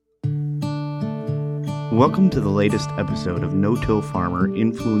Welcome to the latest episode of No-Till Farmer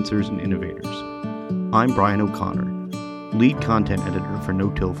Influencers and Innovators. I'm Brian O'Connor, lead content editor for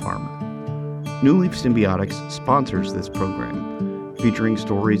No-Till Farmer. New Leaf Symbiotics sponsors this program, featuring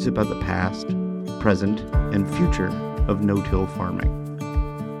stories about the past, present, and future of no-till farming.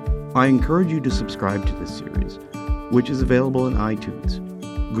 I encourage you to subscribe to this series, which is available in iTunes,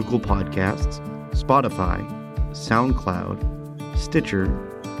 Google Podcasts, Spotify, SoundCloud, Stitcher,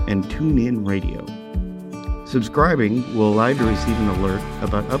 and TuneIn Radio. Subscribing will allow you to receive an alert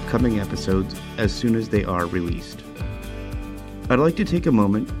about upcoming episodes as soon as they are released. I'd like to take a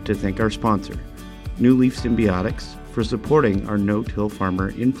moment to thank our sponsor, New Leaf Symbiotics, for supporting our No-Till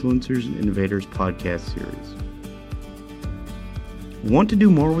Farmer Influencers and Innovators podcast series. Want to do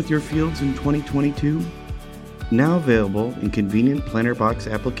more with your fields in 2022? Now available in convenient planter box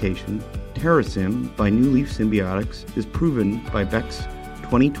application, TerraSym by New Leaf Symbiotics is proven by Beck's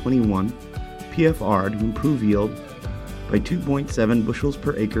 2021 PFR to improve yield by 2.7 bushels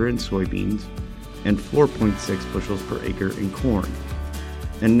per acre in soybeans and 4.6 bushels per acre in corn,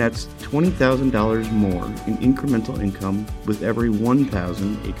 and nets $20,000 more in incremental income with every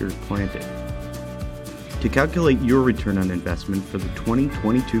 1,000 acres planted. To calculate your return on investment for the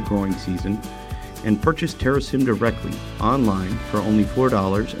 2022 growing season and purchase TerraSym directly online for only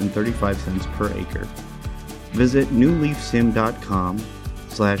 $4.35 per acre, visit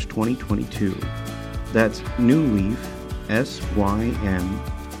newleafsym.com/2022. That's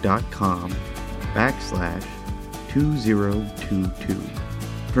newleafsym.com/2022.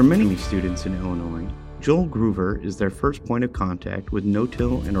 For many students in Illinois, Joel Groover is their first point of contact with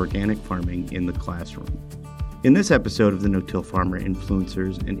no-till and organic farming in the classroom. In this episode of the No-Till Farmer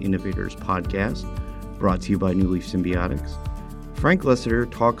Influencers and Innovators podcast, brought to you by New Leaf Symbiotics, Frank Lessiter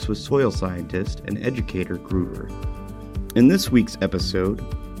talks with soil scientist and educator Groover. In this week's episode,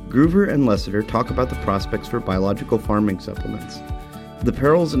 Groover and Lessiter talk about the prospects for biological farming supplements, the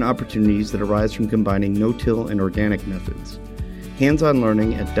perils and opportunities that arise from combining no-till and organic methods, hands-on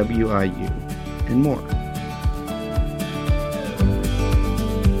learning at WIU, and more.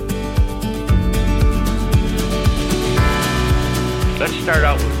 Let's start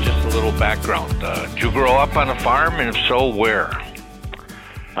out with just a little background. Did you grow up on a farm, and if so, where?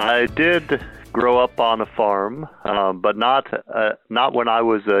 I did grow up on a farm, but not when I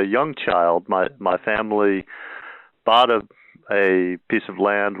was a young child. My family bought a piece of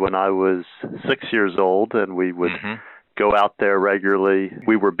land when I was 6 years old, and we would go out there regularly.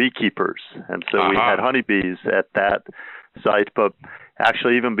 We were beekeepers, and so we had honeybees at that site. But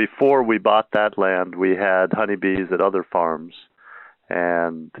actually, even before we bought that land, we had honeybees at other farms.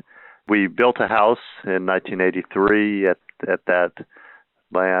 And we built a house in 1983 at that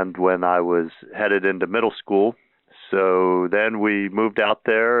land when I was headed into middle school. So then we moved out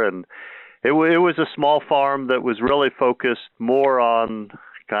there, and it was a small farm that was really focused more on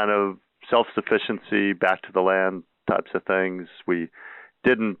kind of self-sufficiency, back to the land types of things. We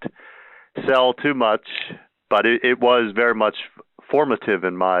didn't sell too much, but it was very much formative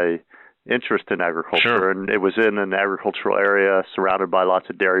in my interest in agriculture. Sure. And it was in an agricultural area surrounded by lots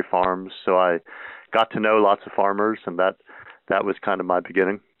of dairy farms. So I got to know lots of farmers, and that was kind of my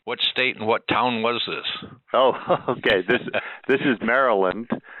beginning. What state and what town was this? Oh, okay. This is Maryland.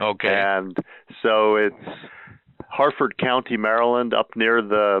 Okay. And so it's Harford County, Maryland, up near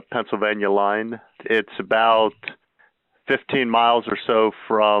the Pennsylvania line. It's about 15 miles or so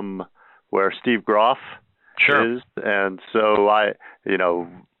from where Steve Groff is. And so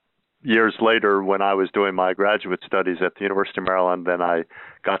years later, when I was doing my graduate studies at the University of Maryland, then I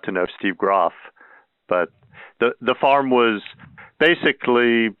got to know Steve Groff. But the farm was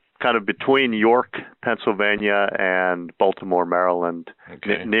basically kind of between York, Pennsylvania, and Baltimore, Maryland,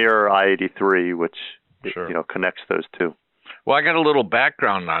 near I-83, which connects those two. Well, I got a little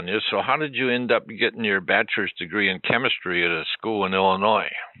background on you. So how did you end up getting your bachelor's degree in chemistry at a school in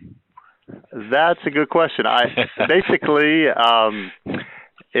Illinois? That's a good question. Basically,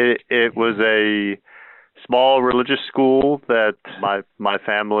 it was a small religious school that my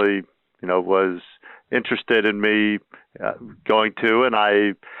family, was interested in me going to, and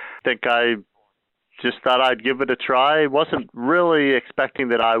I think I just thought I'd give it a try. Wasn't really expecting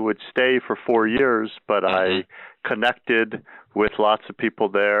that I would stay for 4 years, but I connected with lots of people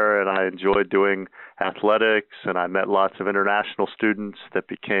there, and I enjoyed doing athletics, and I met lots of international students that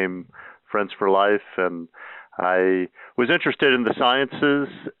became friends for life, and I was interested in the sciences.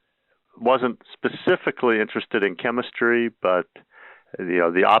 Wasn't specifically interested in chemistry, but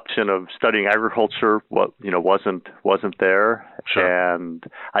the option of studying agriculture, wasn't there. Sure. And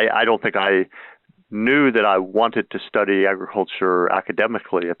I don't think I knew that I wanted to study agriculture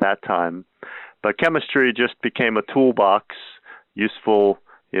academically at that time. But chemistry just became a toolbox, useful,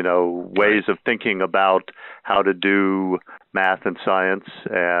 ways of thinking about how to do math and science,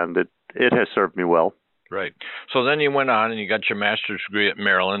 and it has served me well. Right. So then you went on and you got your master's degree at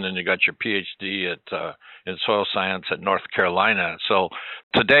Maryland and you got your PhD in soil science at North Carolina. So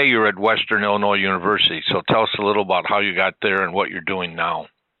today you're at Western Illinois University. So tell us a little about how you got there and what you're doing now.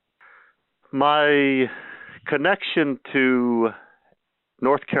 My connection to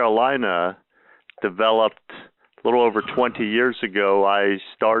North Carolina developed a little over 20 years ago. I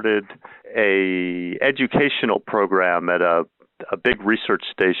started a educational program at a big research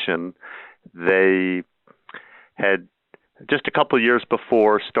station. They had just a couple of years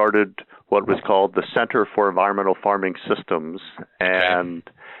before started what was called the Center for Environmental Farming Systems, and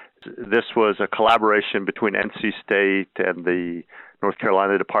this was a collaboration between NC State and the North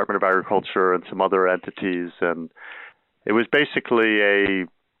Carolina Department of Agriculture and some other entities, and it was basically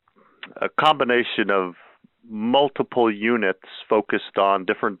a combination of multiple units focused on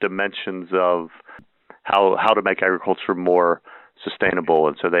different dimensions of how to make agriculture more sustainable.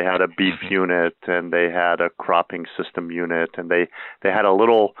 And so they had a beef unit and they had a cropping system unit, and they had a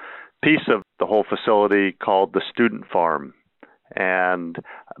little piece of the whole facility called the student farm. And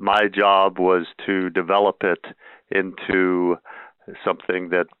my job was to develop it into something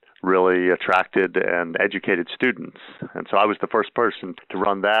that really attracted and educated students. And so I was the first person to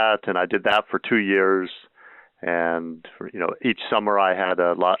run that, and I did that for 2 years. And each summer I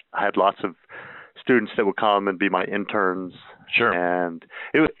had lots of students that would come and be my interns. Sure. And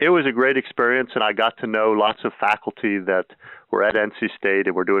it was a great experience, and I got to know lots of faculty that were at NC State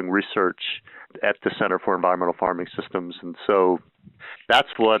and were doing research at the Center for Environmental Farming Systems. And so that's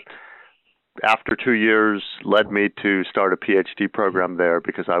what, after 2 years, led me to start a PhD program there,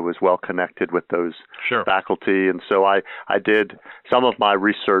 because I was well connected with those faculty. And so I did some of my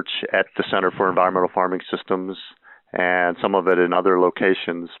research at the Center for Environmental Farming Systems and some of it in other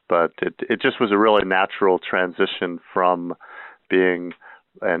locations, but it just was a really natural transition from being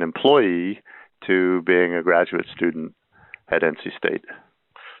an employee to being a graduate student at NC State.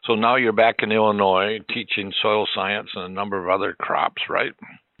 So now you're back in Illinois teaching soil science and a number of other crops, right?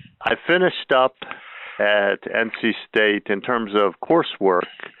 I finished up at NC State in terms of coursework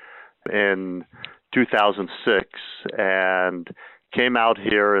in 2006 and came out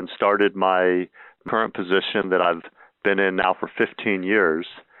here and started my current position that I've been in now for 15 years.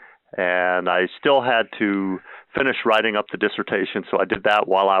 And I still had to finish writing up the dissertation, so I did that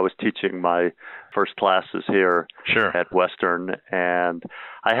while I was teaching my first classes here at Western. And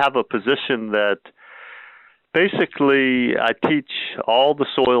I have a position that basically I teach all the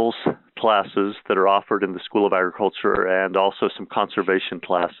soils classes that are offered in the School of Agriculture and also some conservation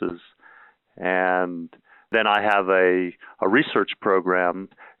classes. And then I have a research program.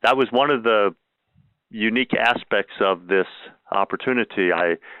 That was one of the unique aspects of this opportunity.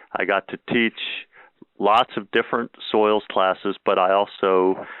 I got to teach lots of different soils classes, but I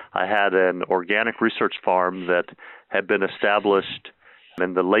had an organic research farm that had been established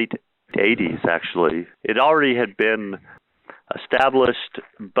in the late 80s, actually. It already had been established,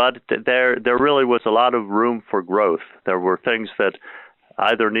 but there really was a lot of room for growth. There were things that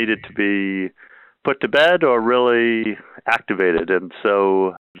either needed to be put to bed or really activated. And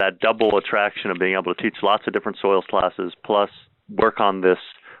so that double attraction of being able to teach lots of different soils classes plus work on this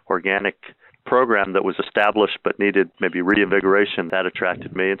organic program that was established but needed maybe reinvigoration, that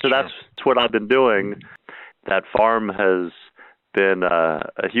attracted me. And so that's what I've been doing. That farm has been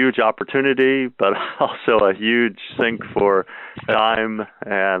a huge opportunity, but also a huge sink for time.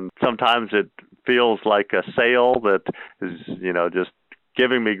 And sometimes it feels like a sail that is, just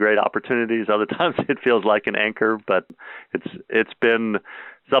giving me great opportunities. Other times it feels like an anchor, but it's been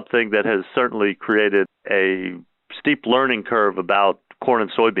something that has certainly created a steep learning curve about corn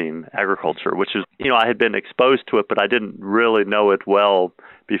and soybean agriculture, which is, I had been exposed to it, but I didn't really know it well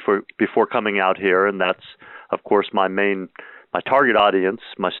before coming out here. And that's, of course, my target audience.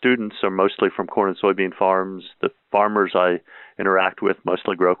 My students are mostly from corn and soybean farms. The farmers I interact with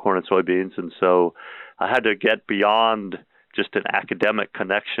mostly grow corn and soybeans. And so I had to get beyond just an academic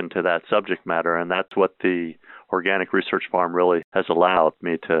connection to that subject matter. And that's what the organic research farm really has allowed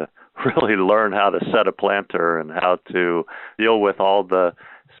me to really learn how to set a planter and how to deal with all the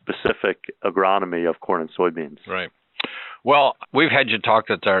specific agronomy of corn and soybeans. Right. Well, we've had you talk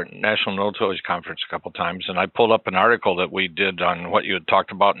at our National No-Tillage Conference a couple of times, and I pulled up an article that we did on what you had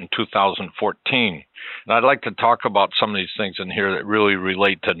talked about in 2014. And I'd like to talk about some of these things in here that really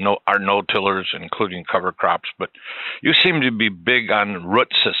relate to our no-tillers, including cover crops. But you seem to be big on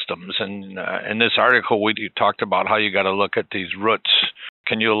root systems. And in this article, you talked about how you got to look at these roots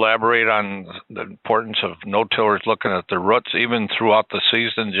Can you elaborate on the importance of no-tillers looking at the roots even throughout the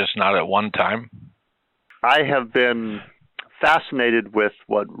season, just not at one time? I have been fascinated with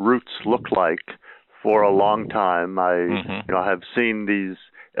what roots look like for a long time. I have seen these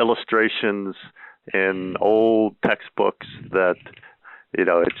illustrations in old textbooks that, it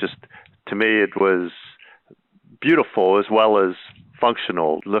just, to me, it was beautiful as well as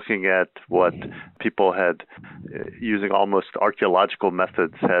functional, looking at what people had, using almost archaeological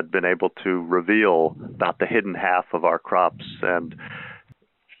methods, had been able to reveal about the hidden half of our crops. And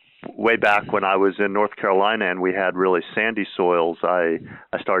way back when I was in North Carolina and we had really sandy soils, I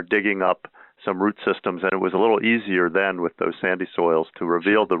started digging up some root systems, and it was a little easier then with those sandy soils to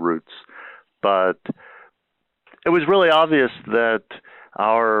reveal the roots. But it was really obvious that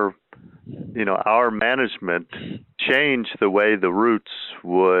our management changed the way the roots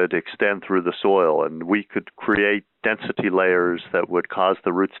would extend through the soil, and we could create density layers that would cause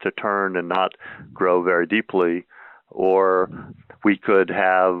the roots to turn and not grow very deeply, or we could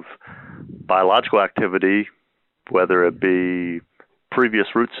have biological activity, whether it be previous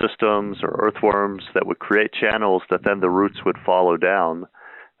root systems or earthworms, that would create channels that then the roots would follow down.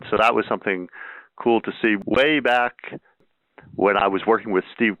 So that was something cool to see. Way back when I was working with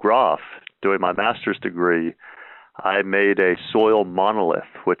Steve Groff doing my master's degree, I made a soil monolith,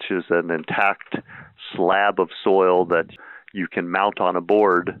 which is an intact slab of soil that you can mount on a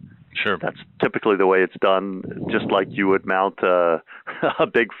board. Sure. That's typically the way it's done, just like you would mount a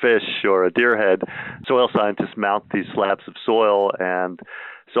big fish or a deer head. Soil scientists mount these slabs of soil, and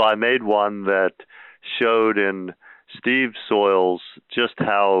so I made one that showed in Steve's soils just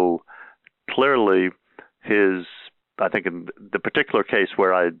how clearly I think in the particular case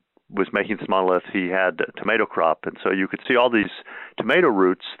where I was making this monolith, he had a tomato crop, and so you could see all these tomato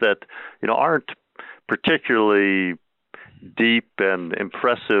roots that aren't particularly deep and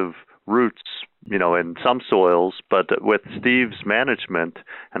impressive roots, in some soils, but with Steve's management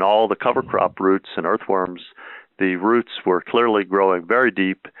and all the cover crop roots and earthworms, the roots were clearly growing very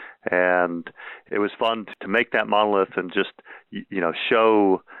deep, and it was fun to make that monolith and just,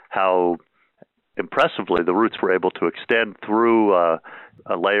 show how impressively the roots were able to extend through a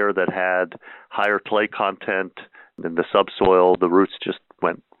layer that had higher clay content. In the subsoil, the roots just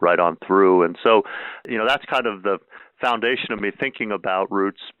went right on through. And so, that's kind of the foundation of me thinking about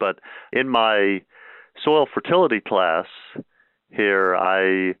roots. But in my soil fertility class here,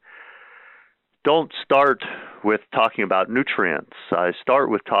 I don't start with talking about nutrients. I start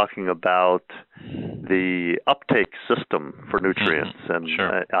with talking about the uptake system for nutrients. And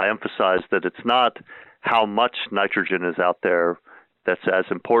Sure. I emphasize that it's not how much nitrogen is out there that's as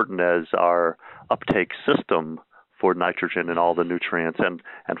important as our uptake system for nitrogen and all the nutrients and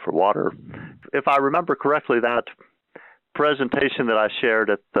for water. If I remember correctly, that presentation that I shared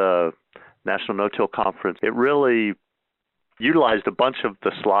at the National No-Till Conference, it really utilized a bunch of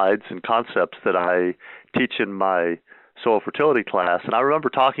the slides and concepts that I teach in my soil fertility class. And I remember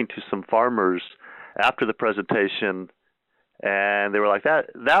talking to some farmers after the presentation, and they were like,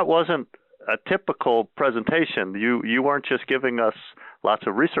 that wasn't a typical presentation. You weren't just giving us lots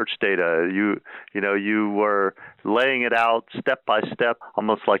of research data. You were laying it out step by step,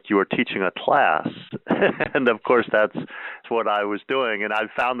 almost like you were teaching a class. And of course, that's what I was doing. And I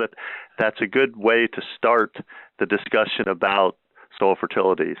found that that's a good way to start the discussion about soil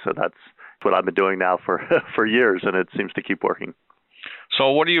fertility. So that's what I've been doing now for years, and it seems to keep working.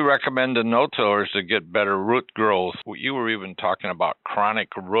 So what do you recommend to no-tillers to get better root growth? You were even talking about chronic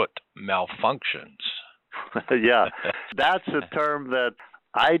root malfunctions. Yeah, that's a term that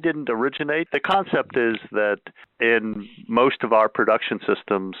I didn't originate. The concept is that in most of our production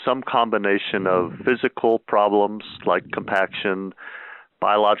systems, some combination of physical problems like compaction,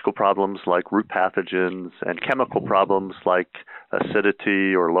 biological problems like root pathogens, and chemical problems like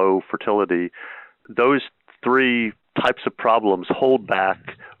acidity or low fertility, those three types of problems hold back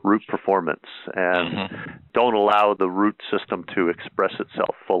root performance and don't allow the root system to express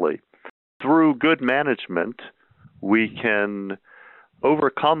itself fully. Through good management, we can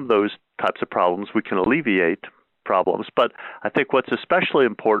overcome those types of problems. We can alleviate problems. But I think what's especially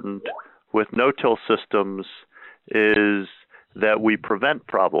important with no-till systems is that we prevent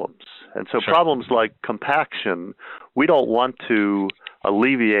problems. And so Sure. Problems like compaction, we don't want to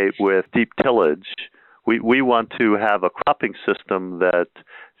alleviate with deep tillage. We want to have a cropping system that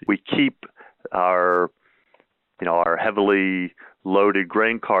we keep our heavily loaded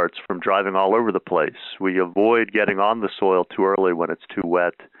grain carts from driving all over the place. We avoid getting on the soil too early when it's too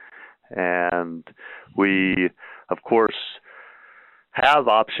wet. And we, of course, have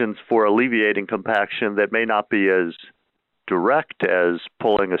options for alleviating compaction that may not be as direct as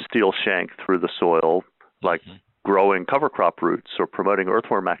pulling a steel shank through the soil, like growing cover crop roots or promoting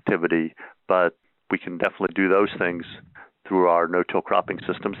earthworm activity, but we can definitely do those things through our no-till cropping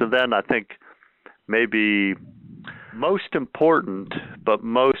systems. And then I think maybe most important but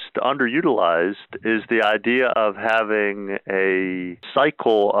most underutilized is the idea of having a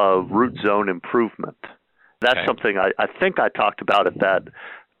cycle of root zone improvement. That's something I think I talked about at that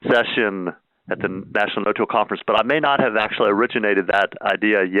session at the National No-Till Conference, but I may not have actually originated that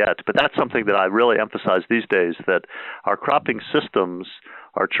idea yet. But that's something that I really emphasize these days, that our cropping systems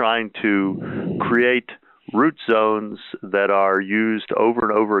are trying to create root zones that are used over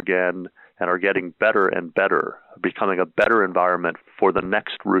and over again and are getting better and better, becoming a better environment for the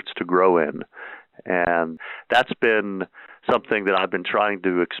next roots to grow in. And that's been something that I've been trying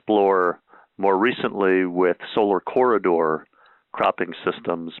to explore more recently with solar corridor cropping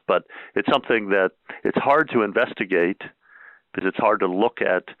systems, but it's something that it's hard to investigate because it's hard to look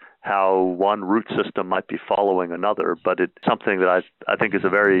at how one root system might be following another, but it's something that I think is a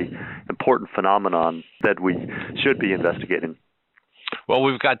very important phenomenon that we should be investigating. Well,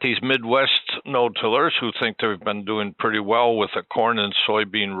 we've got these Midwest no-tillers who think they've been doing pretty well with a corn and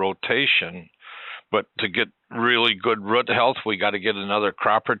soybean rotation, but to get really good root health, we got to get another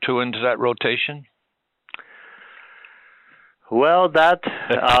crop or two into that rotation? Well, yeah,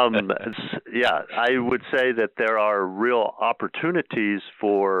 I would say that there are real opportunities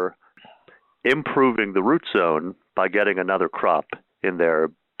for improving the root zone by getting another crop in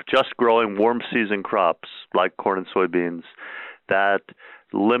there. Just growing warm season crops like corn and soybeans, that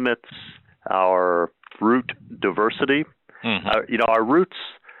limits our root diversity. Our roots,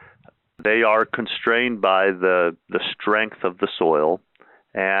 they are constrained by the strength of the soil.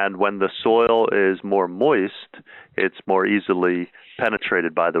 And when the soil is more moist, it's more easily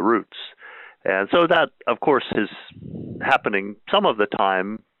penetrated by the roots. And so that, of course, is happening some of the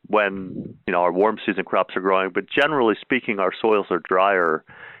time when, our warm season crops are growing. But generally speaking, our soils are drier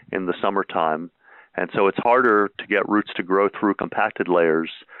in the summertime. And so it's harder to get roots to grow through compacted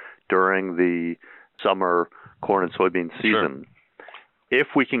layers during the summer corn and soybean season. Sure.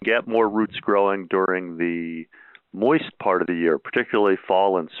 If we can get more roots growing during the moist part of the year, particularly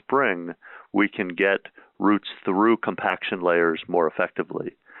fall and spring, we can get roots through compaction layers more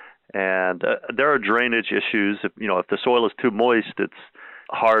effectively. And there are drainage issues. If the soil is too moist, it's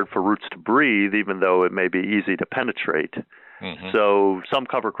hard for roots to breathe, even though it may be easy to penetrate. So some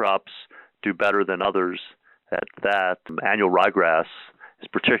cover crops do better than others at that. Annual ryegrass is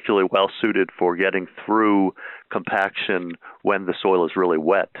particularly well suited for getting through compaction when the soil is really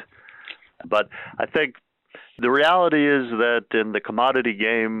wet. But I think the reality is that in the commodity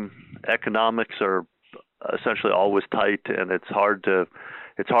game, economics are essentially always tight, and it's hard to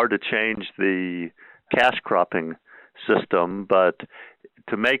change the cash cropping system. But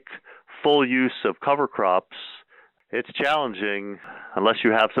to make full use of cover crops, it's challenging unless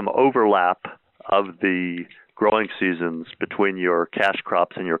you have some overlap of the growing seasons between your cash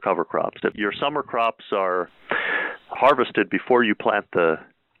crops and your cover crops. If your summer crops are harvested before you plant the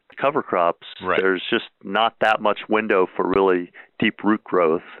cover crops, there's just not that much window for really deep root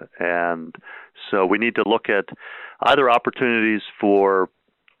growth. And so we need to look at either opportunities for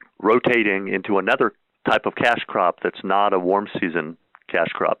rotating into another type of cash crop that's not a warm season cash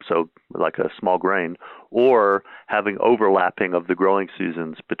crop, so like a small grain, or having overlapping of the growing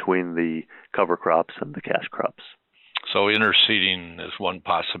seasons between the cover crops and the cash crops. So interseeding is one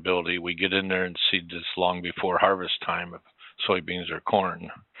possibility. We get in there and seed this long before harvest time of soybeans or corn.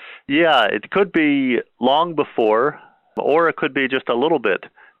 Yeah, it could be long before, or it could be just a little bit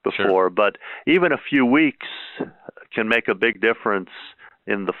before, sure. But even a few weeks can make a big difference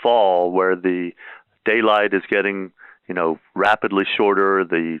in the fall where the daylight is getting rapidly shorter,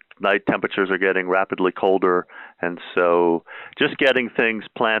 the night temperatures are getting rapidly colder, and so just getting things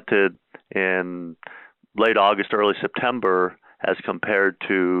planted in late August, early September as compared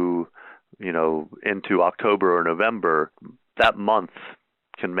to, into October or November, that month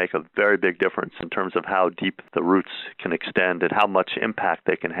can make a very big difference in terms of how deep the roots can extend and how much impact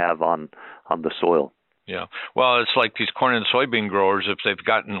they can have on the soil. Yeah. Well, it's like these corn and soybean growers, if they've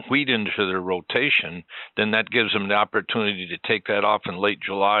gotten wheat into their rotation, then that gives them the opportunity to take that off in late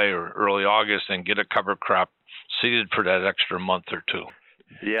July or early August and get a cover crop seeded for that extra month or two.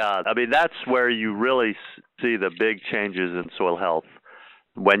 Yeah. I mean, that's where you really see the big changes in soil health,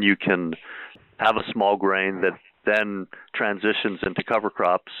 when you can have a small grain that then transitions into cover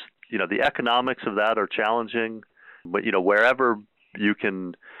crops. The economics of that are challenging, but, wherever you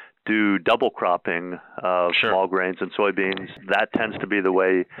can do double cropping of Sure. small grains and soybeans. That tends to be the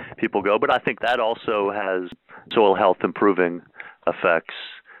way people go. But I think that also has soil health improving effects.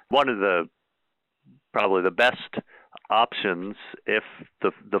 One of the probably the best options, if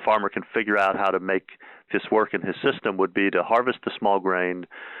the farmer can figure out how to make this work in his system, would be to harvest the small grain,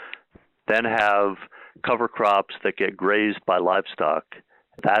 then have cover crops that get grazed by livestock.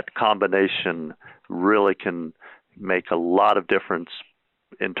 That combination really can make a lot of difference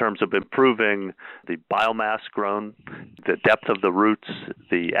in terms of improving the biomass grown, the depth of the roots,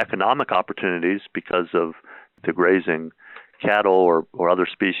 the economic opportunities because of the grazing cattle or other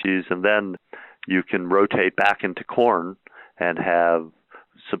species, and then you can rotate back into corn and have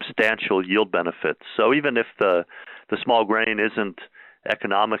substantial yield benefits. So even if the small grain isn't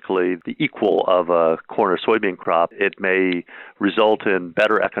economically the equal of a corn or soybean crop, it may result in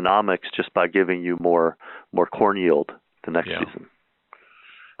better economics just by giving you more corn yield the next season.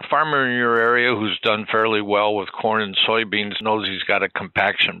 A farmer in your area who's done fairly well with corn and soybeans knows he's got a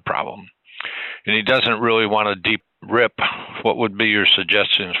compaction problem, and he doesn't really want a deep rip. What would be your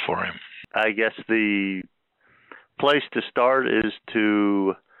suggestions for him? I guess the place to start is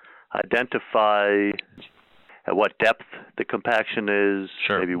to identify at what depth the compaction is,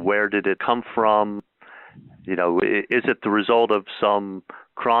 Sure. Maybe where did it come from, is it the result of some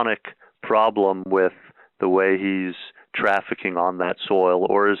chronic problem with the way he's trafficking on that soil,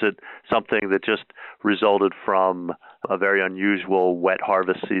 or is it something that just resulted from a very unusual wet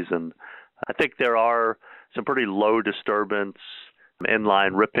harvest season? I think there are some pretty low disturbance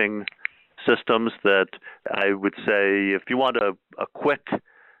inline ripping systems that I would say if you want a quick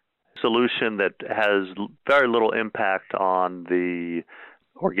solution that has very little impact on the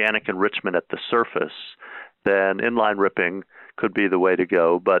organic enrichment at the surface, then inline ripping could be the way to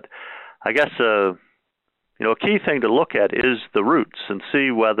go. But I guess a key thing to look at is the roots and see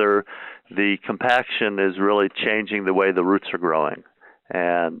whether the compaction is really changing the way the roots are growing.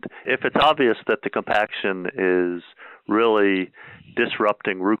 And if it's obvious that the compaction is really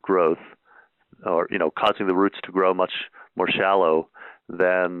disrupting root growth or, causing the roots to grow much more shallow,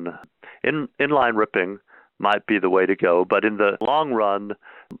 then inline ripping might be the way to go. But in the long run,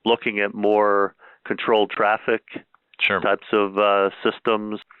 looking at more controlled traffic Sure. types of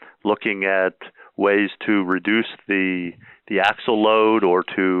systems, looking at ways to reduce the axle load or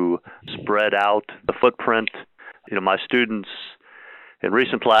to spread out the footprint. My students in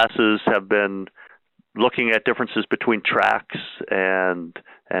recent classes have been looking at differences between tracks and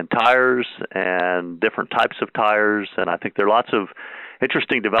tires and different types of tires, and I think there are lots of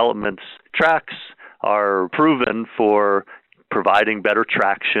interesting developments. Tracks are proven for providing better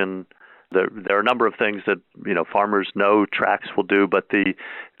traction. There are a number of things that farmers know tracks will do, but the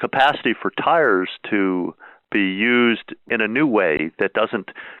capacity for tires to be used in a new way that doesn't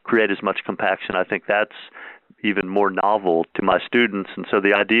create as much compaction, I think that's even more novel to my students. And so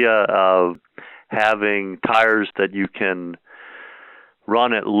the idea of having tires that you can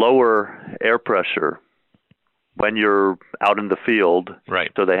run at lower air pressure when you're out in the field,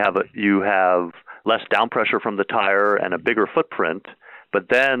 Right. so you have less down pressure from the tire and a bigger footprint. But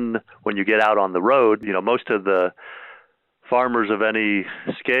then when you get out on the road, most of the farmers of any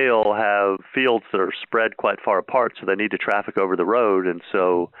scale have fields that are spread quite far apart, so they need to traffic over the road. And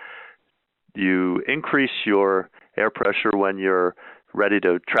so you increase your air pressure when you're ready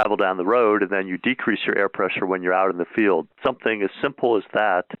to travel down the road, and then you decrease your air pressure when you're out in the field. Something as simple as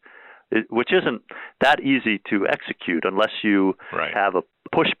that, which isn't that easy to execute unless you Right. have a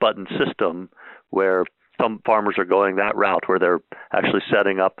push-button system where some farmers are going that route where they're actually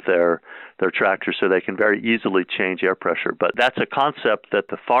setting up their tractors so they can very easily change air pressure. But that's a concept that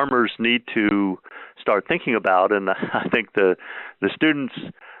the farmers need to start thinking about, and I think the students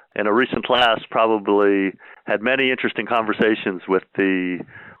in a recent class probably had many interesting conversations with the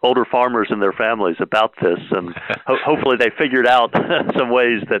older farmers and their families about this, and hopefully they figured out some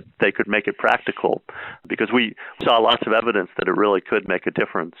ways that they could make it practical, because we saw lots of evidence that it really could make a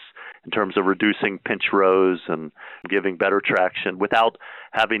difference in terms of reducing pinch rows and giving better traction without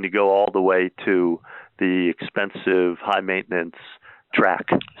having to go all the way to the expensive, high-maintenance track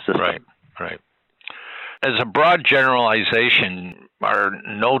system. Right. As a broad generalization, are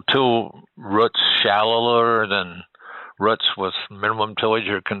no-till roots shallower than roots with minimum tillage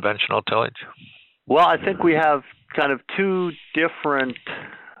or conventional tillage? Well, I think we have kind of two different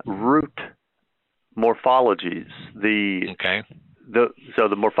root morphologies. So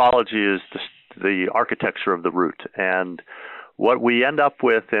the morphology is the architecture of the root, and what we end up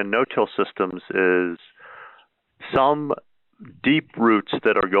with in no-till systems is some deep roots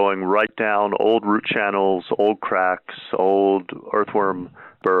that are going right down old root channels, old cracks, old earthworm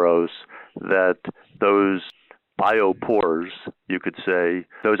burrows, that those biopores, you could say,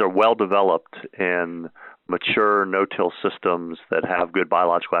 those are well developed in mature no-till systems that have good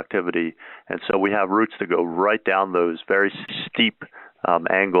biological activity. And so we have roots that go right down those very steep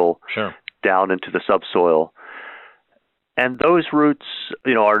angle down into the subsoil. And those roots,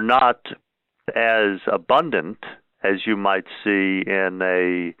 are not as abundant as you might see in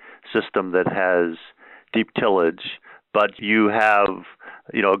a system that has deep tillage, but you have,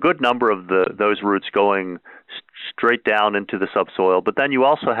 a good number of those roots going straight down into the subsoil. But then you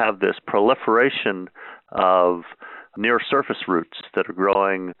also have this proliferation of near surface roots that are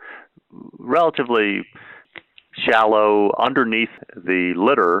growing relatively shallow underneath the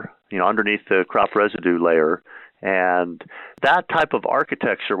litter, underneath the crop residue layer. And that type of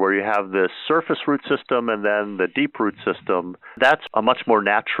architecture where you have this surface root system and then the deep root system, that's a much more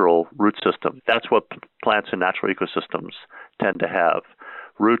natural root system. That's what plants in natural ecosystems tend to have.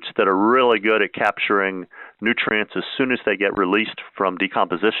 Roots that are really good at capturing nutrients as soon as they get released from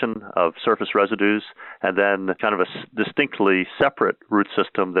decomposition of surface residues, and then kind of a distinctly separate root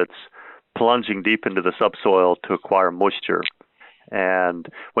system that's plunging deep into the subsoil to acquire moisture. And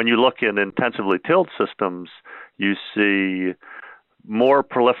when you look in intensively tilled systems, you see more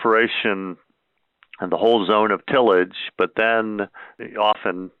proliferation in the whole zone of tillage, but then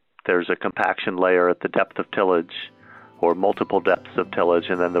often there's a compaction layer at the depth of tillage or multiple depths of tillage,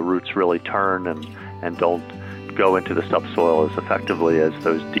 and then the roots really turn and don't go into the subsoil as effectively as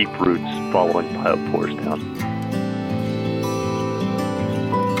those deep roots following biopores down.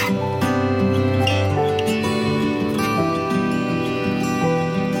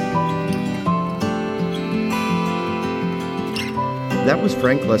 That was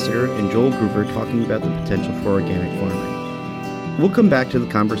Frank Lessiter and Joel Gruber talking about the potential for organic farming. We'll come back to the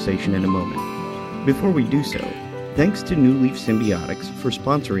conversation in a moment. Before we do so, thanks to New Leaf Symbiotics for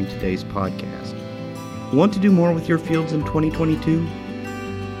sponsoring today's podcast. Want to do more with your fields in 2022?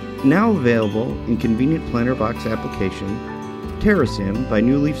 Now available in convenient planter box application, TerraSym by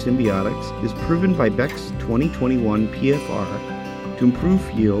New Leaf Symbiotics is proven by Beck's 2021 PFR to improve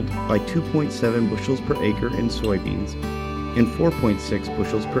yield by 2.7 bushels per acre in soybeans and 4.6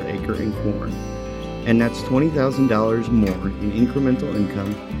 bushels per acre in corn, and that's $20,000 more in incremental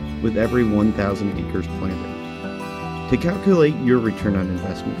income with every 1,000 acres planted. To calculate your return on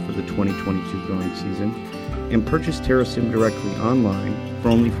investment for the 2022 growing season and purchase TerraSym directly online for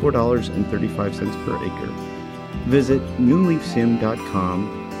only $4.35 per acre, visit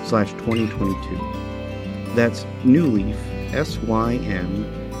newleafsym.com/2022. That's newleaf,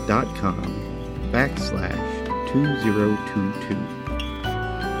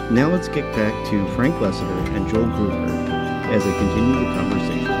 SYM.com/2022. Now let's get back to Frank Lessiter and Joel Gruber as they continue the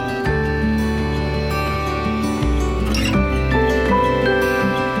conversation.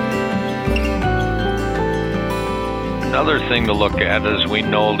 Another thing to look at is we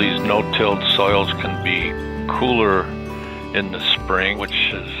know these no-tilled soils can be cooler in the spring,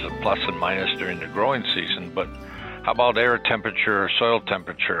 which is a plus and minus during the growing season, but how about air temperature, soil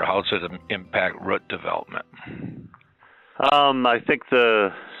temperature? How does it impact root development? I think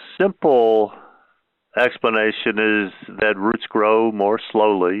the simple explanation is that roots grow more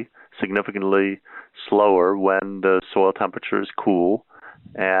slowly, significantly slower when the soil temperature is cool,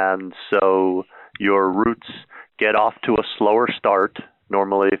 and so your roots get off to a slower start,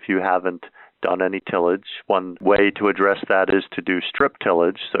 normally if you haven't done any tillage. One way to address that is to do strip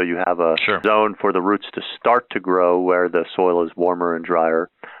tillage, so you have a zone for the roots to start to grow where the soil is warmer and drier.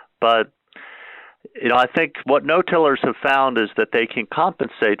 But I think what no-tillers have found is that they can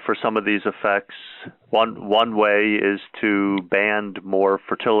compensate for some of these effects. One way is to band more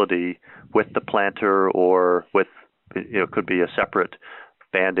fertility with the planter, or with, could be a separate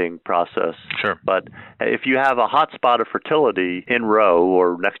banding process. Sure. But if you have a hot spot of fertility in row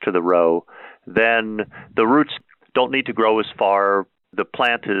or next to the row, then the roots don't need to grow as far. The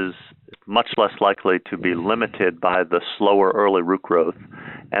plant is much less likely to be limited by the slower early root growth.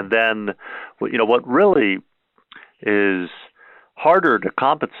 And then, what really is harder to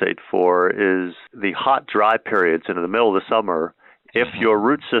compensate for is the hot, dry periods in the middle of the summer. If your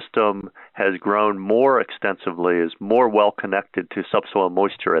root system has grown more extensively, is more well connected to subsoil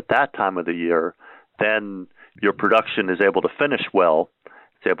moisture at that time of the year, then your production is able to finish well.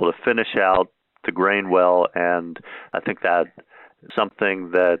 It's able to finish out the grain well, and I think that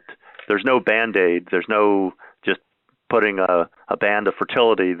something that there's no Band-Aid, there's no just putting a band of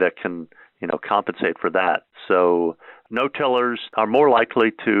fertility that can, compensate for that. So no-tillers are more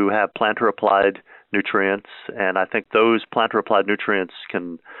likely to have planter-applied nutrients, and I think those planter-applied nutrients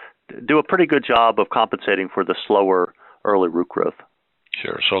can do a pretty good job of compensating for the slower early root growth.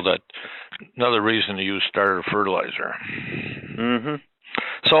 Sure. So that another reason to use starter fertilizer. Mm-hmm.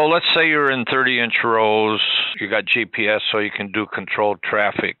 So let's say you're in 30-inch rows. You got GPS, so you can do controlled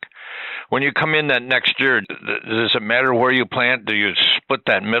traffic. When you come in that next year, does it matter where you plant? Do you split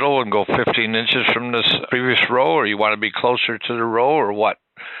that middle and go 15 inches from this previous row, or you want to be closer to the row, or what?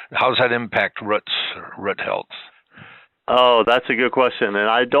 How does that impact root health? Oh, that's a good question, and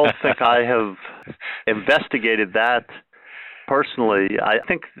I don't think I have investigated that personally. I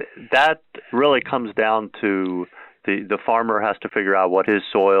think that really comes down to the farmer has to figure out what his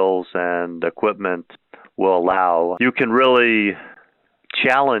soils and equipment will allow. You can really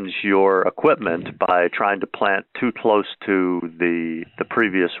challenge your equipment by trying to plant too close to the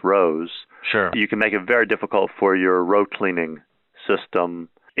previous rows. Sure. You can make it very difficult for your row cleaning system.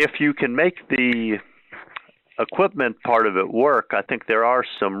 If you can make the equipment part of it work, I think there are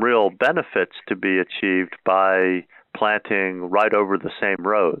some real benefits to be achieved by planting right over the same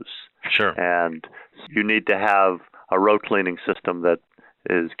rows. Sure. And you need to have a row cleaning system that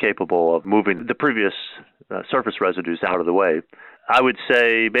is capable of moving the previous surface residues out of the way. I would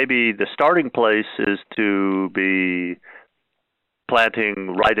say maybe the starting place is to be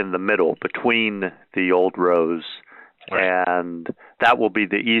planting right in the middle between the old rows. Right. And that will be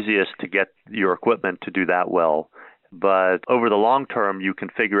the easiest to get your equipment to do that well. But over the long term, you can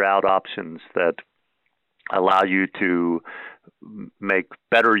figure out options that allow you to make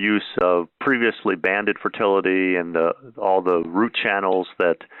better use of previously banded fertility and all the root channels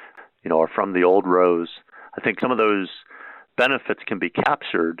that are from the old rows. I think some of those benefits can be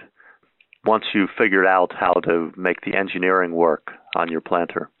captured once you've figured out how to make the engineering work on your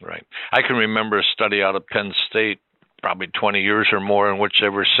planter. Right. I can remember a study out of Penn State probably 20 years or more in which they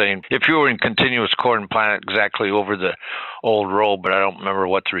were saying if you were in continuous corn, plant exactly over the old row, but I don't remember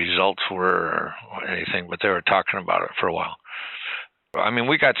what the results were or anything, but they were talking about it for a while. I mean,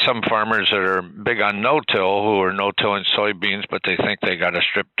 we got some farmers that are big on no-till who are no-tilling soybeans, but they think they got to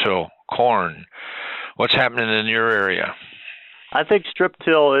strip-till corn. What's happening in your area? I think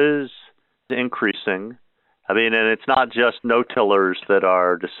strip-till is increasing. I mean, and it's not just no-tillers that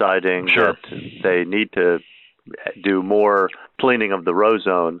are deciding Sure. that they need to do more cleaning of the row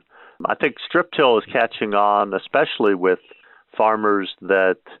zone. I think strip-till is catching on, especially with farmers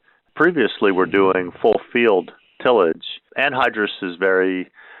that previously were doing full field tillage. Anhydrous is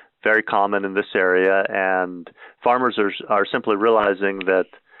very, very common in this area, and farmers are simply realizing that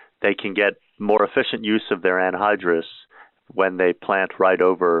they can get more efficient use of their anhydrous when they plant right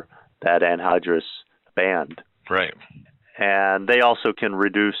over that anhydrous band. Right. And they also can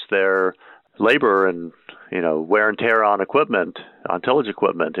reduce their labor and wear and tear on equipment, on tillage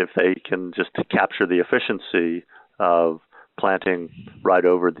equipment, if they can just capture the efficiency of planting right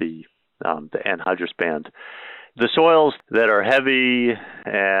over the anhydrous band. The soils that are heavy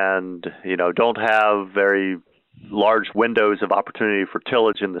and don't have very large windows of opportunity for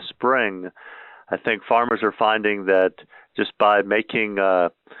tillage in the spring, I think farmers are finding that just by making a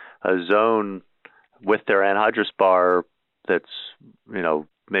zone with their anhydrous bar that's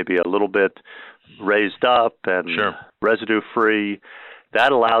maybe a little bit raised up and Sure. residue-free,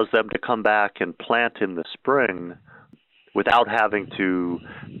 that allows them to come back and plant in the spring without having to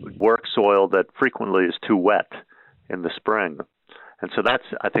work soil that frequently is too wet in the spring. And so that's,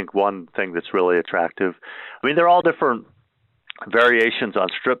 I think, one thing that's really attractive. I mean, they're all different variations on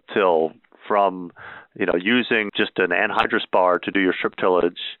strip-till, from using just an anhydrous bar to do your strip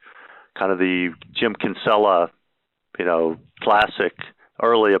tillage, kind of the Jim Kinsella, classic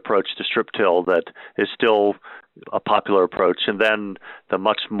early approach to strip till that is still a popular approach, and then the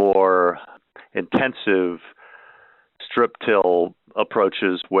much more intensive strip till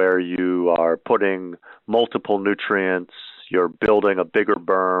approaches where you are putting multiple nutrients, you're building a bigger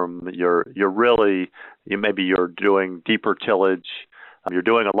berm, you're doing deeper tillage, you're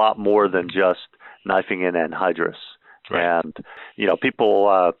doing a lot more than just knifing in anhydrous. Right. And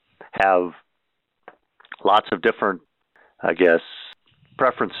people have lots of different, I guess,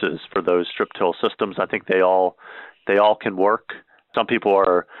 preferences for those strip till systems. I think they all can work. Some people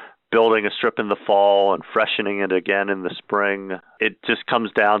are building a strip in the fall and freshening it again in the spring. It just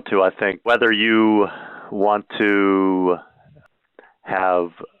comes down to, I think, whether you want to have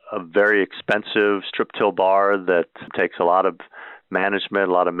a very expensive strip till bar that takes a lot of management,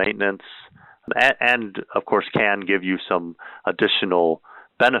 a lot of maintenance, and of course can give you some additional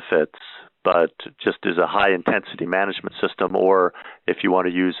benefits, but just as a high intensity management system, or if you want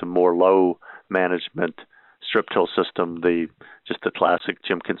to use a more low management strip till system, just the classic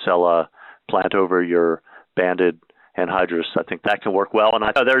Jim Kinsella plant over your banded anhydrous, I think that can work well. And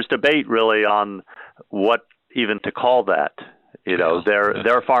there's debate really on what even to call that.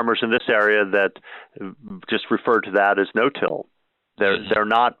 There are farmers in this area that just refer to that as no-till. They're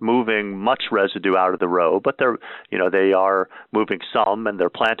not moving much residue out of the row, but they are moving some, and they're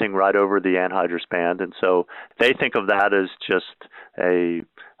planting right over the anhydrous band, and so they think of that as just a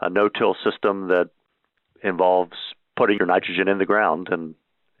no-till system that involves putting your nitrogen in the ground, and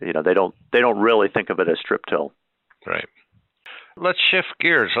they don't really think of it as strip till. Right. Let's shift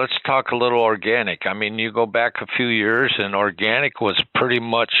gears. Let's talk a little organic. I mean, you go back a few years, and organic was pretty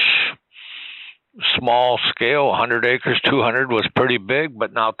much small scale. 100 acres, 200 was pretty big,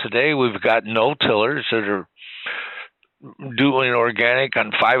 but now today we've got no-tillers that are doing organic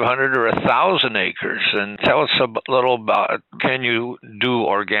on 500 or 1,000 acres. And tell us a little about, can you do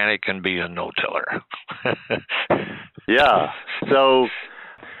organic and be a no-tiller? Yeah. So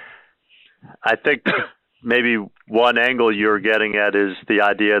I think maybe one angle you're getting at is the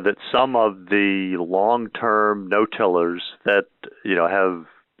idea that some of the long-term no-tillers that, have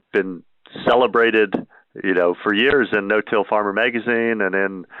been celebrated, for years in No-Till Farmer Magazine and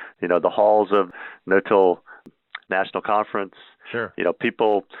in, the halls of No-Till National Conference. Sure.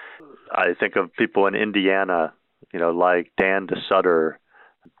 I think of people in Indiana, like Dan DeSutter.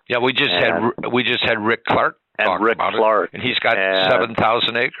 Yeah, we just had Rick Clark. And he's got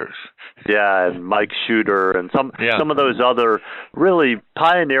 7,000 acres. Yeah, and Mike Shooter and some of those other really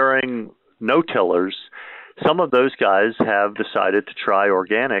pioneering no-tillers. Some of those guys have decided to try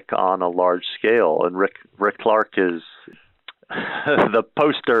organic on a large scale, and Rick Clark is the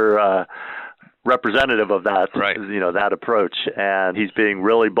poster representative of that. Right. That approach, and he's being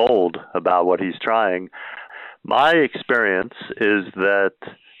really bold about what he's trying. My experience is that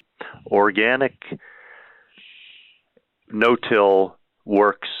organic no-till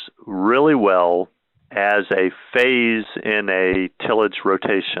works really well as a phase in a tillage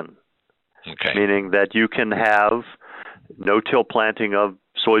rotation. Okay. Meaning that you can have no-till planting of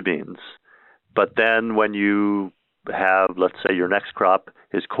soybeans, but then when you have, let's say, your next crop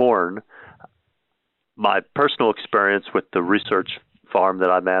is corn, my personal experience with the research farm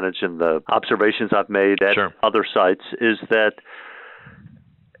that I manage and the observations I've made at other sites is that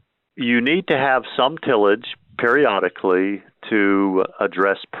you need to have some tillage periodically to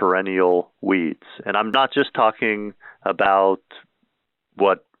address perennial weeds. And I'm not just talking about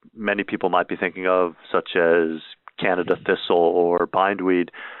what many people might be thinking of, such as Canada thistle or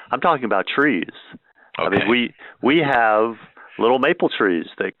bindweed. I'm talking about trees. Okay. I mean, we have little maple trees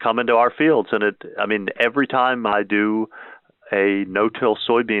that come into our fields, and every time I do a no-till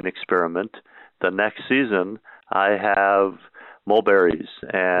soybean experiment, the next season I have mulberries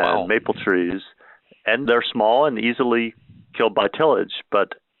and maple trees, and they're small and easily killed by tillage.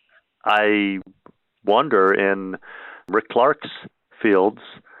 But I wonder in Rick Clark's fields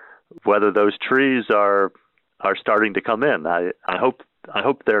whether those trees are starting to come in. I hope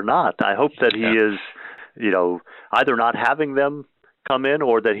they're not. I hope that he is, either not having them come in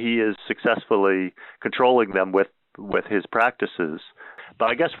or that he is successfully controlling them with his practices. But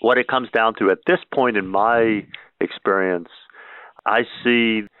I guess what it comes down to at this point in my experience, I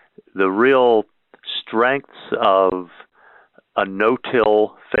see the real strengths of a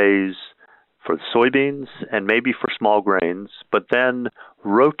no-till phase for soybeans and maybe for small grains, but then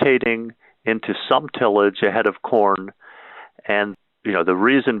rotating into some tillage ahead of corn. And, the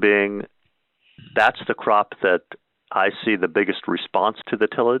reason being that's the crop that I see the biggest response to the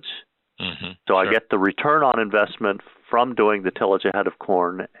tillage. Mm-hmm. So I get the return on investment from doing the tillage ahead of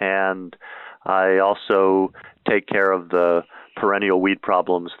corn, and I also take care of the perennial weed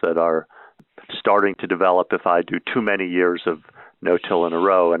problems that are starting to develop if I do too many years of no-till in a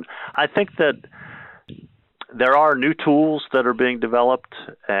row. And I think that there are new tools that are being developed,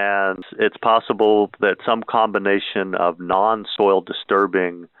 and it's possible that some combination of non-soil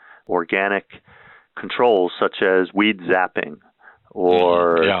disturbing organic controls, such as weed zapping,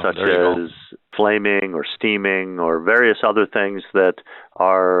 or such as flaming or steaming, or various other things that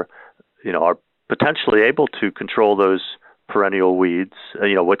are potentially able to control those perennial weeds.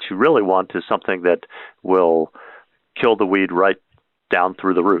 What you really want is something that will kill the weed right down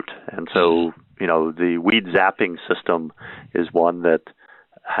through the root. And so, the weed zapping system is one that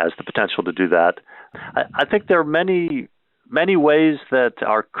has the potential to do that. I think there are many, many ways that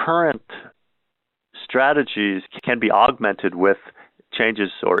our current strategies can be augmented with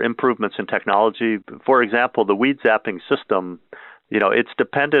changes or improvements in technology. For example, the weed zapping system, it's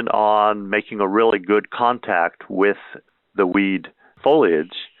dependent on making a really good contact with the weed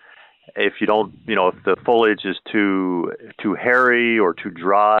foliage. If you don't, if the foliage is too hairy or too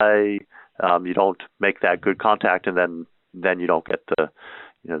dry, you don't make that good contact, and then you don't get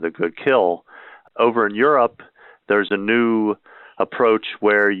the good kill. Over in Europe, there's a new approach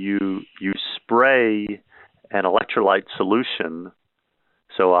where you spray an electrolyte solution.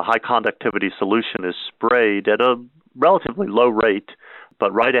 So a high conductivity solution is sprayed at a relatively low rate,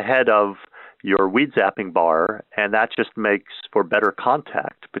 but right ahead of your weed zapping bar, and that just makes for better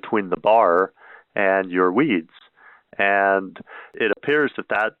contact between the bar and your weeds. And it appears that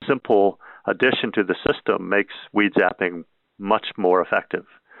that simple addition to the system makes weed zapping much more effective.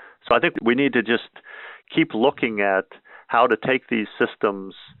 So I think we need to just keep looking at how to take these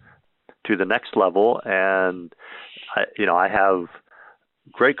systems to the next level. And I have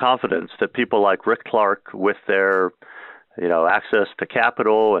great confidence that people like Rick Clark, with their access to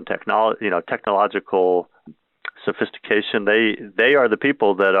capital and technological sophistication, they are the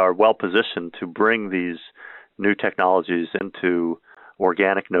people that are well positioned to bring these new technologies into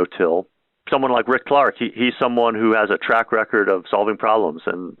organic no-till. Someone like Rick Clark, he's someone who has a track record of solving problems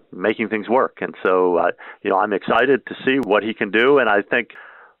and making things work. And so, I'm excited to see what he can do. And I think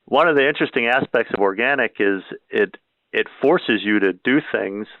one of the interesting aspects of organic is it forces you to do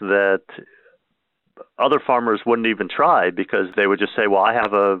things that other farmers wouldn't even try, because they would just say, well, I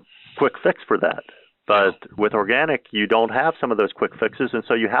have a quick fix for that. But with organic, you don't have some of those quick fixes, and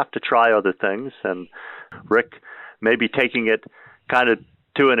so you have to try other things. And Rick may be taking it kind of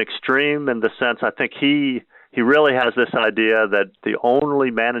to an extreme, in the sense, I think he really has this idea that the only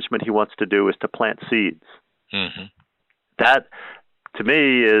management he wants to do is to plant seeds. Mm-hmm. That, to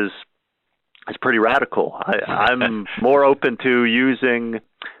me, is pretty radical. I'm more open to using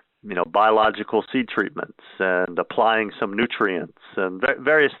biological seed treatments and applying some nutrients and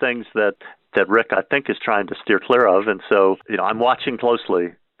various things that Rick, I think, is trying to steer clear of. And so, I'm watching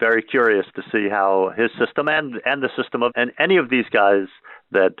closely, very curious to see how his system and the system of and any of these guys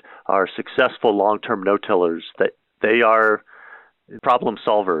that are successful long-term no-tillers, that they are problem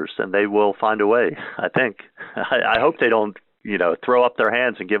solvers, and they will find a way, I think. I hope they don't, throw up their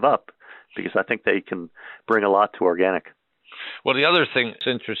hands and give up, because I think they can bring a lot to organic. Well, the other thing that's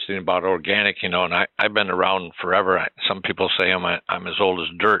interesting about organic, and I've been around forever. Some people say I'm as old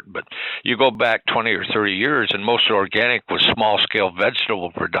as dirt, but you go back 20 or 30 years, and most organic was small-scale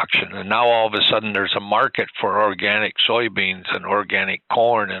vegetable production. And now all of a sudden there's a market for organic soybeans and organic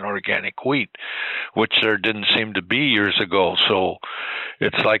corn and organic wheat, which there didn't seem to be years ago. So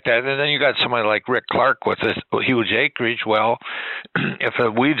it's like that. And then you got somebody like Rick Clark with this huge acreage. Well, if a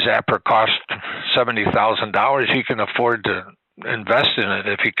weed zapper costs $70,000, he can afford to invest in it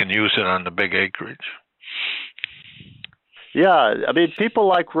if he can use it on the big acreage. Yeah, I mean, people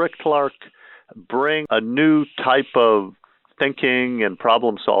like Rick Clark bring a new type of thinking and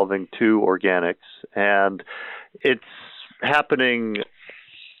problem solving to organics, and it's happening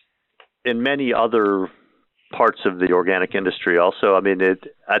in many other parts of the organic industry also. I mean,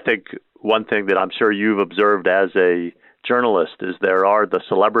 I think one thing that I'm sure you've observed as a journalist is there are the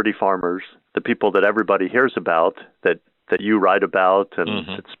celebrity farmers, the people that everybody hears about, that you write about and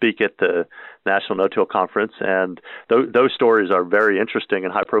that speak at the National No-Till Conference. And those stories are very interesting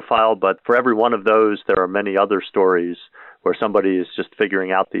and high profile. But for every one of those, there are many other stories where somebody is just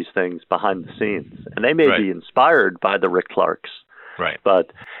figuring out these things behind the scenes. And they may be inspired by the Rick Clarks,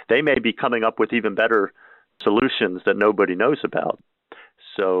 but they may be coming up with even better solutions that nobody knows about.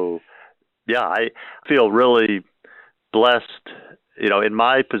 So, yeah, I feel really blessed, in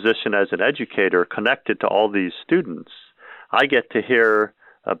my position as an educator connected to all these students. I get to hear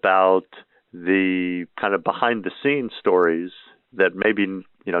about the kind of behind-the-scenes stories that maybe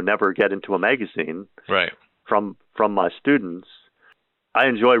never get into a magazine from my students. I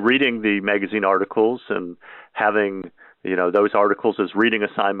enjoy reading the magazine articles and having those articles as reading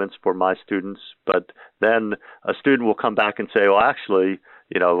assignments for my students. But then a student will come back and say, well, actually,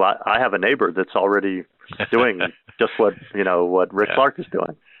 I have a neighbor that's already doing just what Rick Clark is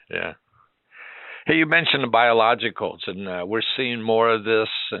doing. Yeah. Hey, you mentioned the biologicals, and we're seeing more of this,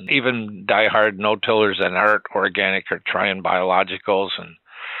 and even diehard no-tillers that aren't organic are trying biologicals,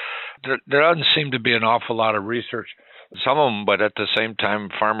 and there doesn't seem to be an awful lot of research, some of them, but at the same time,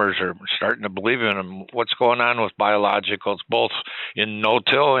 farmers are starting to believe in them. What's going on with biologicals, both in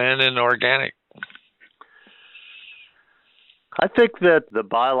no-till and in organic? I think that the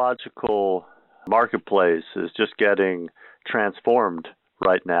biological marketplace is just getting transformed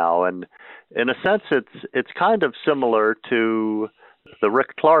right now, and in a sense, it's kind of similar to the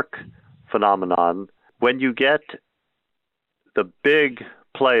Rick Clark phenomenon. When you get the big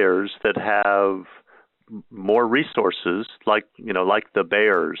players that have more resources, like the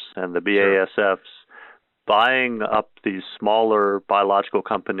Bayers and the BASFs, buying up these smaller biological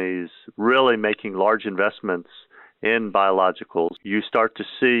companies, really making large investments in biologicals, you start to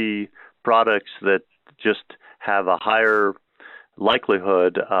see products that just have a higher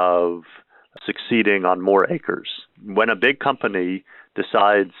likelihood of succeeding on more acres. When a big company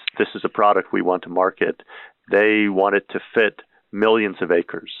decides this is a product we want to market, they want it to fit millions of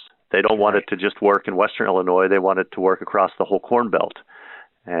acres. They don't want it to just work in Western Illinois. They want it to work across the whole Corn Belt.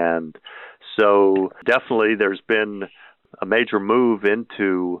 And so definitely there's been a major move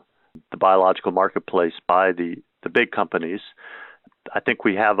into the biological marketplace by the big companies. I think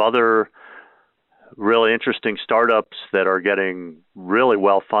we have other really interesting startups that are getting really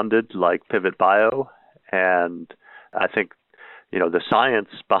well funded, like Pivot Bio. And I think, the science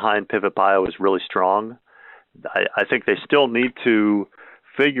behind Pivot Bio is really strong. I think they still need to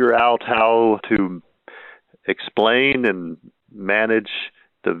figure out how to explain and manage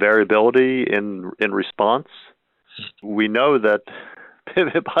the variability in response. We know that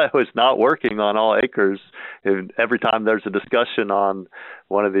Pivot Bio is not working on all acres. And every time there's a discussion on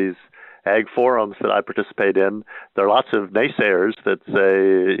one of these ag forums that I participate in, there are lots of naysayers that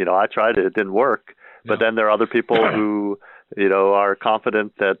say, I tried it, it didn't work. But then there are other people who, are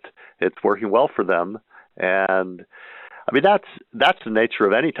confident that it's working well for them. And I mean, that's the nature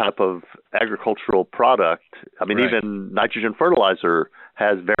of any type of agricultural product. I mean, even nitrogen fertilizer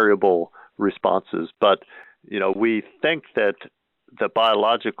has variable responses. But, we think that the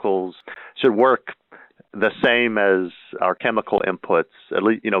biologicals should work the same as our chemical inputs. At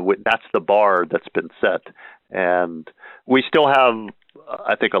least, that's the bar that's been set. And we still have,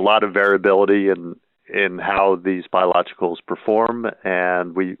 I think, a lot of variability in how these biologicals perform.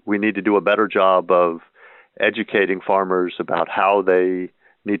 And we need to do a better job of educating farmers about how they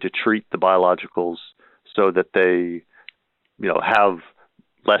need to treat the biologicals so that they, have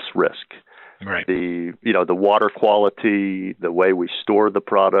less risk. Right. The water quality, the way we store the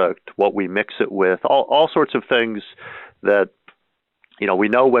product, what we mix it with, all sorts of things that, we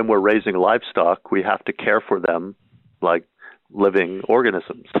know when we're raising livestock, we have to care for them like living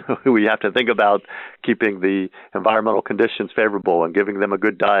organisms. We have to think about keeping the environmental conditions favorable and giving them a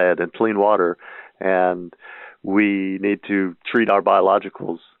good diet and clean water. And we need to treat our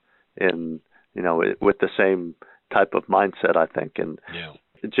biologicals with the same type of mindset, I think. And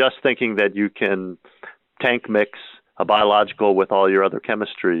just thinking that you can tank mix a biological with all your other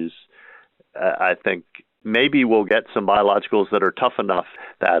chemistries, I think maybe we'll get some biologicals that are tough enough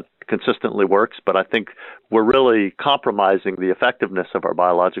that consistently works, but I think we're really compromising the effectiveness of our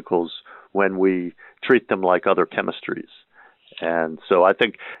biologicals when we treat them like other chemistries. And so I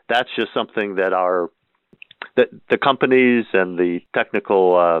think that's just something that the companies and the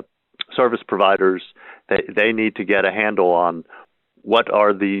technical service providers, they need to get a handle on what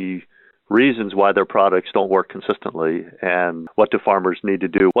are the reasons why their products don't work consistently and what do farmers need to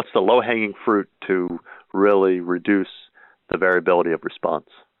do. What's the low-hanging fruit to really reduce the variability of response?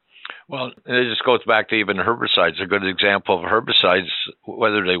 Well, it just goes back to even herbicides. A good example of herbicides,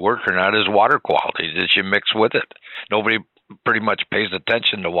 whether they work or not, is water quality that you mix with it. Nobody pretty much pays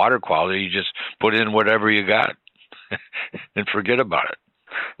attention to water quality. You just put in whatever you got and forget about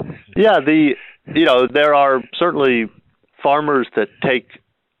it. Yeah, there are certainly farmers that take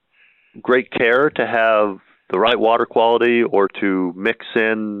great care to have the right water quality or to mix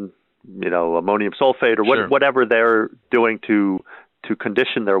in, ammonium sulfate or whatever they're doing to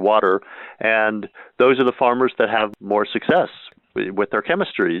condition their water. And those are the farmers that have more success with their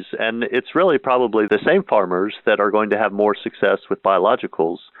chemistries. And it's really probably the same farmers that are going to have more success with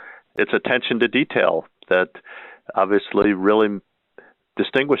biologicals. It's attention to detail that obviously really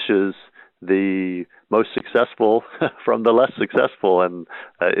distinguishes the most successful from the less successful. And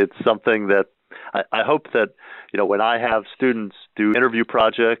it's something that I hope that, when I have students do interview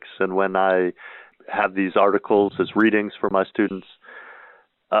projects and when I have these articles as readings for my students,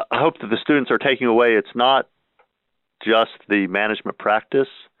 I hope that the students are taking away, it's not just the management practice,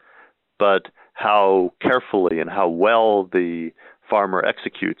 but how carefully and how well the farmer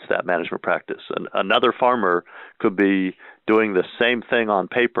executes that management practice. And another farmer could be doing the same thing on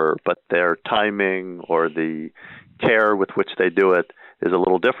paper, but their timing or the care with which they do it is a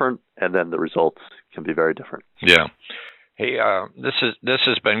little different, and then the results can be very different. Yeah. Hey, this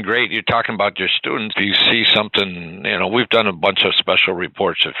has been great. You're talking about your students. If you see something, we've done a bunch of special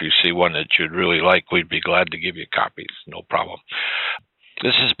reports. If you see one that you'd really like, we'd be glad to give you copies. No problem.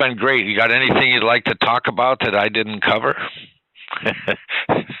 This has been great. You got anything you'd like to talk about that I didn't cover?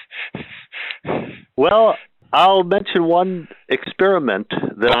 Well, I'll mention one experiment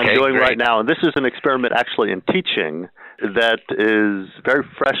that I'm doing right now. And this is an experiment actually in teaching that is very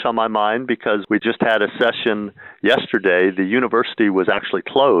fresh on my mind because we just had a session yesterday. The university was actually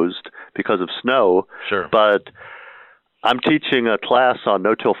closed because of snow. Sure. But I'm teaching a class on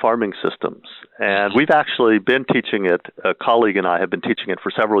no-till farming systems, and we've actually been teaching it. A colleague and I have been teaching it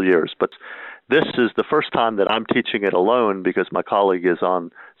for several years, but this is the first time that I'm teaching it alone because my colleague is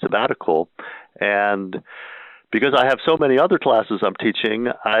on sabbatical. And because I have so many other classes I'm teaching,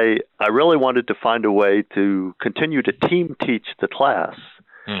 I really wanted to find a way to continue to team teach the class.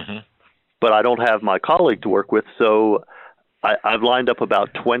 Mm-hmm. But I don't have my colleague to work with, so I've lined up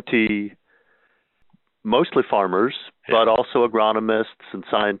about 20, mostly farmers, but also agronomists and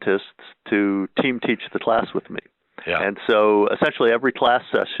scientists to team teach the class with me. Yeah. And so essentially every class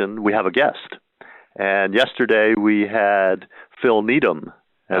session we have a guest. And yesterday we had Phil Needham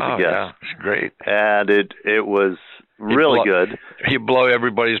as a guest. Yeah, it's great. And it was really good. He blew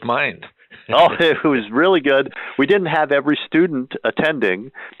everybody's mind. It was really good. We didn't have every student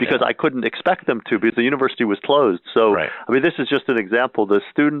attending because I couldn't expect them to because the university was closed. So, I mean, this is just an example. The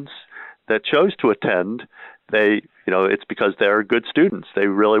students that chose to attend, it's because they're good students. They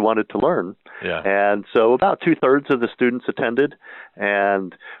really wanted to learn. Yeah. And so about 2/3 of the students attended,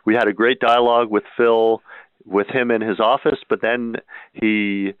 and we had a great dialogue with Phil, with him in his office, but then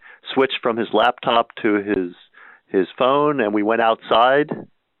he switched from his laptop to his phone, and we went outside.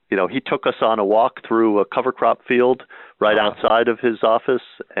 He took us on a walk through a cover crop field right outside of his office,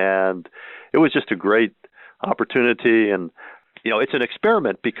 and it was just a great opportunity. And, it's an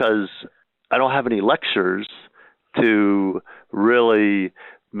experiment because I don't have any lectures to really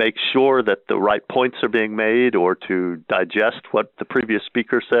make sure that the right points are being made or to digest what the previous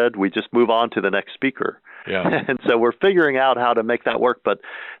speaker said. We just move on to the next speaker. Yeah. And so we're figuring out how to make that work. But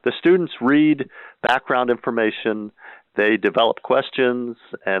the students read background information, they develop questions,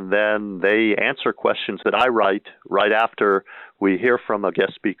 and then they answer questions that I write right after we hear from a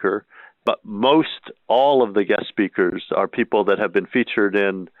guest speaker. But most all of the guest speakers are people that have been featured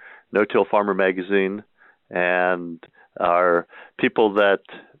in No-Till Farmer magazine and are people that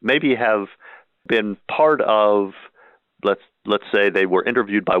maybe have been part of, let's say they were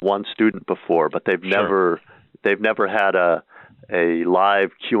interviewed by one student before, but they've never had a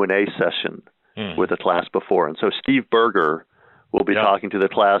live Q&A session with a class before. And so Steve Berger will be talking to the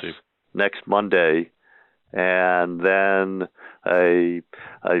class next Monday, and then a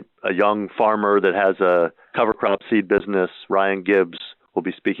young farmer that has a cover crop seed business, Ryan Gibbs, will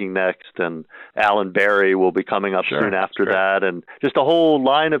be speaking next, and Alan Berry will be coming up soon after that, and just a whole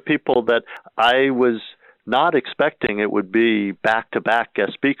line of people that I was not expecting it would be back-to-back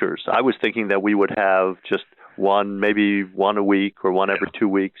guest speakers. I was thinking that we would have just maybe one a week or one every 2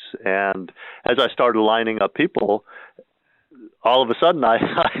 weeks, and as I started lining up people, all of a sudden I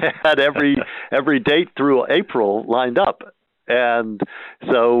had every date through April lined up. And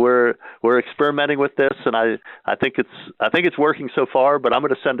so we're experimenting with this, and I think it's working so far. But I'm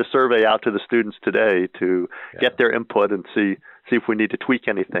going to send a survey out to the students today to get their input and see if we need to tweak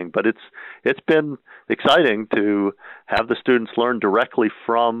anything. But it's been exciting to have the students learn directly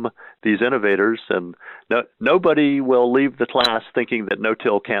from these innovators, and nobody will leave the class thinking that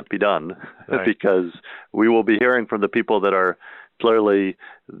no-till can't be done, because we will be hearing from the people that are clearly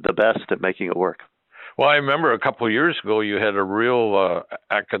the best at making it work. Well, I remember a couple of years ago you had a real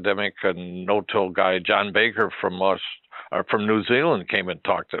academic and no-till guy, John Baker from New Zealand, came and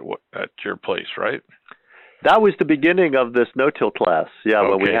talked at your place, right? That was the beginning of this no-till class,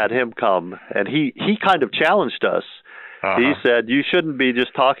 when we had him come. And he kind of challenged us. He said, you shouldn't be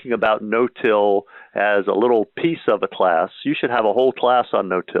just talking about no-till as a little piece of a class. You should have a whole class on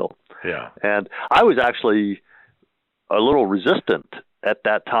no-till. Yeah. And I was actually a little resistant at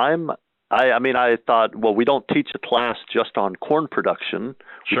that time. I thought, well, we don't teach a class just on corn production.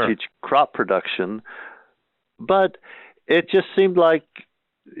 We teach crop production. But it just seemed like,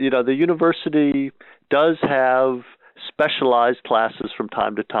 the university does have specialized classes from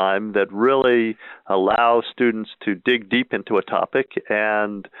time to time that really allow students to dig deep into a topic.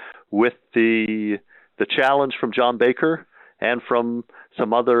 And with the challenge from John Baker and from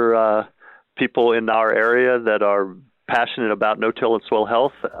some other people in our area that are passionate about no-till and soil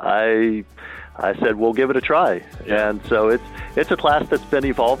health, I said, we'll give it a try. Yeah. And so it's a class that's been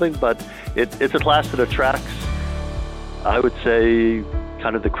evolving, but it's a class that attracts, I would say,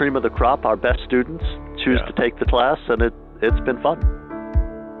 kind of the cream of the crop. Our best students choose to take the class, and it's been fun.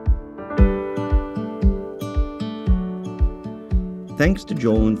 Thanks to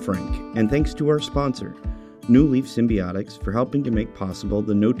Joel and Frank, and thanks to our sponsor, New Leaf Symbiotics, for helping to make possible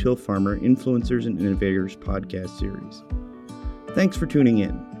the No-Till Farmer Influencers and Innovators podcast series. Thanks for tuning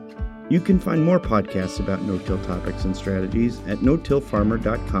in. You can find more podcasts about no-till topics and strategies at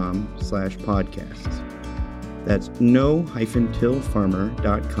notillfarmer.com/podcasts. That's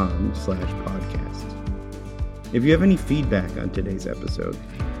no-tillfarmer.com/podcasts. If you have any feedback on today's episode,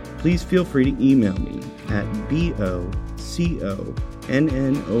 please feel free to email me at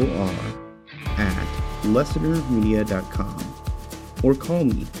boconnor@lessinermedia.com or call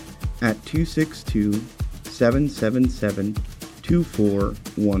me at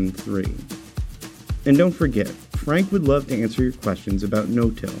 262-777-2413. And don't forget, Frank would love to answer your questions about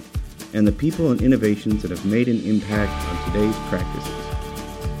no-till and the people and innovations that have made an impact on today's practices.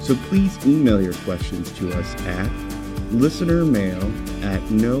 So please email your questions to us at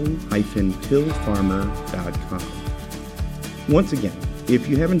listenermail@no-tillfarmer.com. Once again, if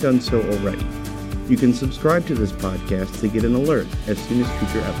you haven't done so already, you can subscribe to this podcast to get an alert as soon as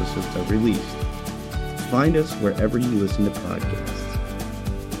future episodes are released. Find us wherever you listen to podcasts.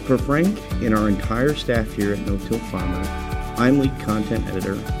 For Frank and our entire staff here at No Till Farmer, I'm lead content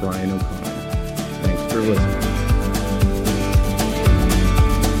editor Brian O'Connor. Thanks for listening.